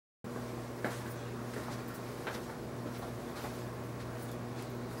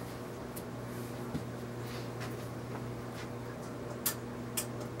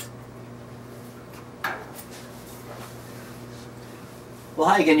Well,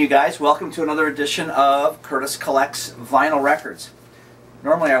 hi again, you guys. Welcome to another edition of Curtis Collects Vinyl Records.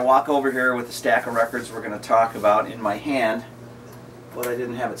 Normally I walk over here with a stack of records we're going to talk about in my hand, but I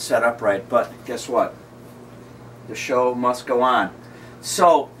didn't have it set up right. But guess what? The show must go on.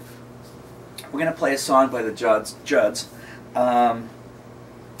 So, we're going to play a song by the Judds. They're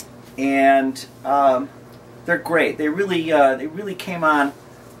great. They really came on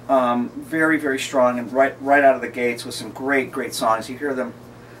very, very strong and right out of the gates with some great songs. You hear them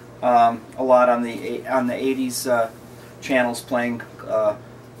a lot on the 80s channels playing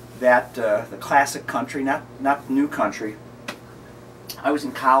the classic country, not new country. I was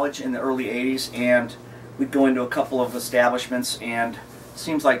in college in the early 80s, and we'd go into a couple of establishments, and it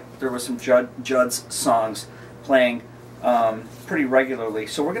seems like there was some Judds songs playing pretty regularly.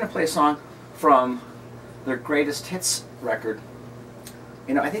 So we're going to play a song from their greatest hits record.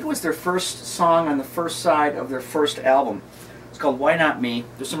 You know, I think it was their first song on the first side of their first album. It's called "Why Not Me."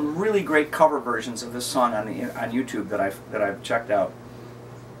 There's some really great cover versions of this song on YouTube that I've checked out.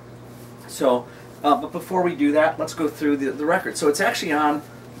 So, but before we do that, let's go through the record. So it's actually on.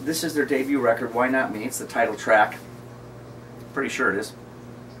 This is their debut record, "Why Not Me." It's the title track. Pretty sure it is.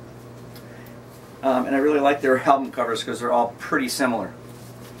 And I really like their album covers because they're all pretty similar.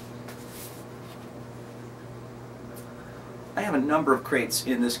 I have a number of crates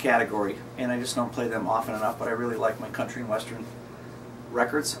in this category, and I just don't play them often enough, but I really like my country and western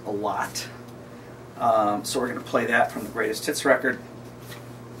records a lot. So we're going to play that from the greatest hits record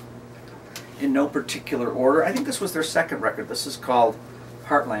in no particular order. I think this was their second record. This is called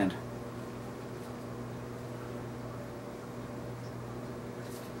Heartland.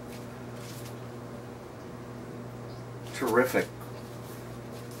 Terrific.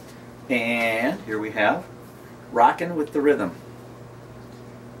 And here we have "Rockin' with the Rhythm."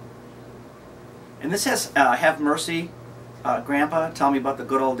 And this has "Have Mercy, Grandpa, Tell Me About the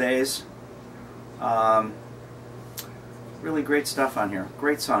Good Old Days." Really great stuff on here.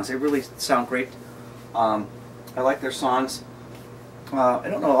 Great songs. They really sound great. I like their songs. I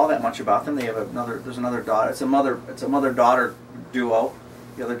don't know all that much about them. They have there's another daughter. It's a mother-daughter duo.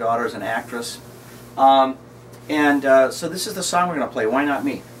 The other daughter is an actress. So this is the song we're going to play, "Why Not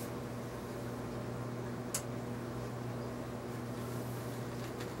Me."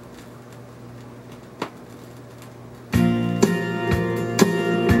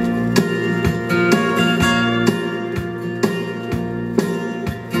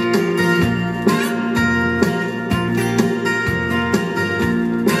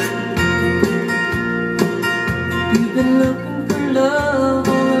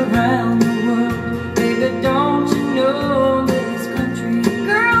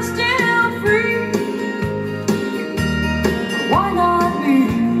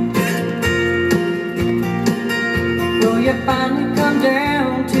 You finally come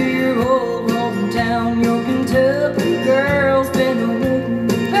down to your old hometown. Your Kentucky girl's been waiting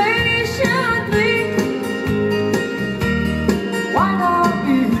patiently. Why not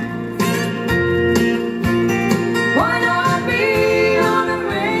be? Why not be on a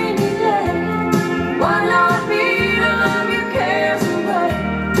rainy day? Why not be to love your cares away?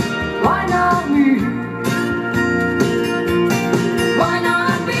 Why not me? Why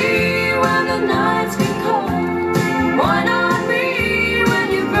not be when the nights get cold? Why not me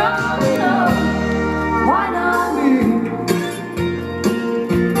when you grow up? Why not me?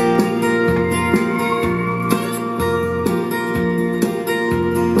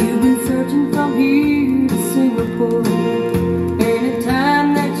 You've been searching from here to Singapore. Anytime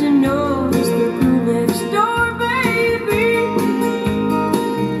that you notice the crew next door, baby.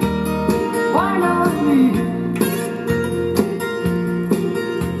 Why not me?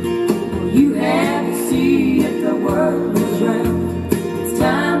 Well, you have to see if the world is round. It's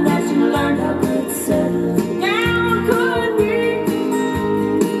time that you learned how to settle down. Could be.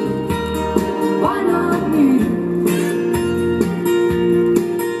 Why not me?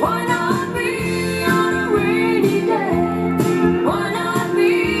 Why not be on a rainy day? Why not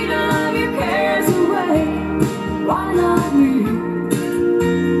be to love your cares away? Why not me?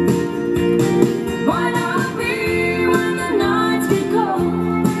 Why not be when the nights get cold?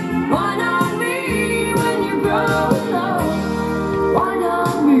 Why not be when you grow old? Why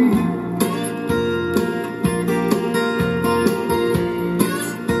not me?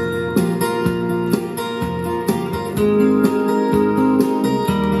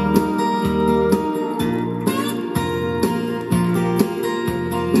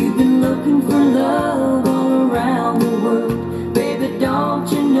 You've been looking for love all around the world. Baby, don't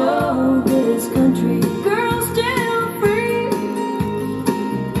you know this country girl's still free?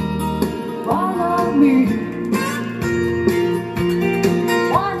 Why not me?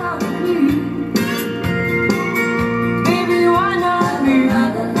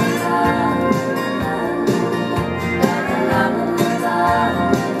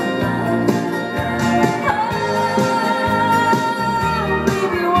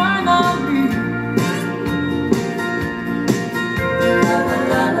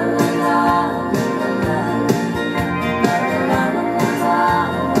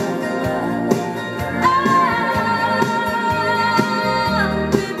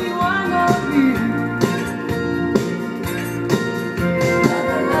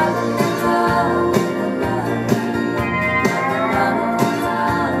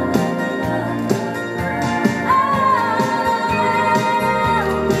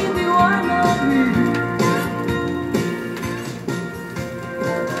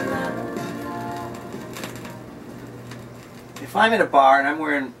 I'm in a bar and I'm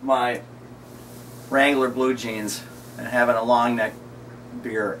wearing my Wrangler blue jeans and having a long neck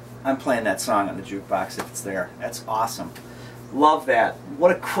beer, I'm playing that song on the jukebox if it's there. That's awesome. Love that. What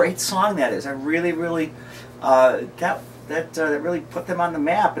a great song that is. I really, really, that really put them on the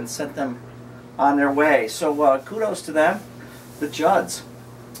map and sent them on their way. So kudos to them, the Judds.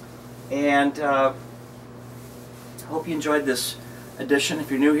 And hope you enjoyed this edition.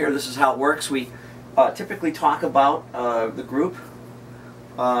 If you're new here, this is how it works. We typically talk about the group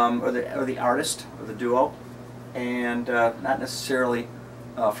or the artist or the duo, and not necessarily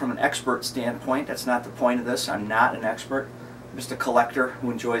from an expert standpoint. That's not the point of this. I'm not an expert. I'm just a collector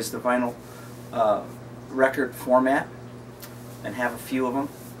who enjoys the vinyl record format and have a few of them.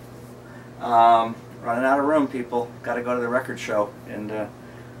 Running out of room, people. Got to go to the record show and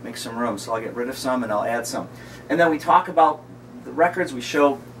make some room. So I'll get rid of some and I'll add some. And then we talk about the records. We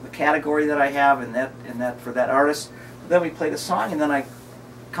show the category that I have and that for that artist. Then we play the song, and then I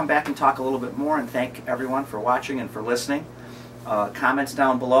come back and talk a little bit more and thank everyone for watching and for listening. Comments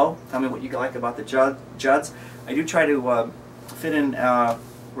down below. Tell me what you like about the Judds. I do try to fit in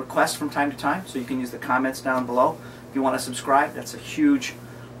requests from time to time, so you can use the comments down below. If you want to subscribe, that's a huge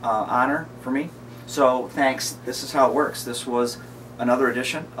honor for me. So thanks. This is how it works. This was another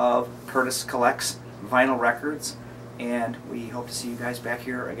edition of Curtis Collects Vinyl Records, and we hope to see you guys back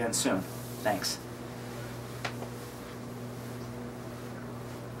here again soon. Thanks.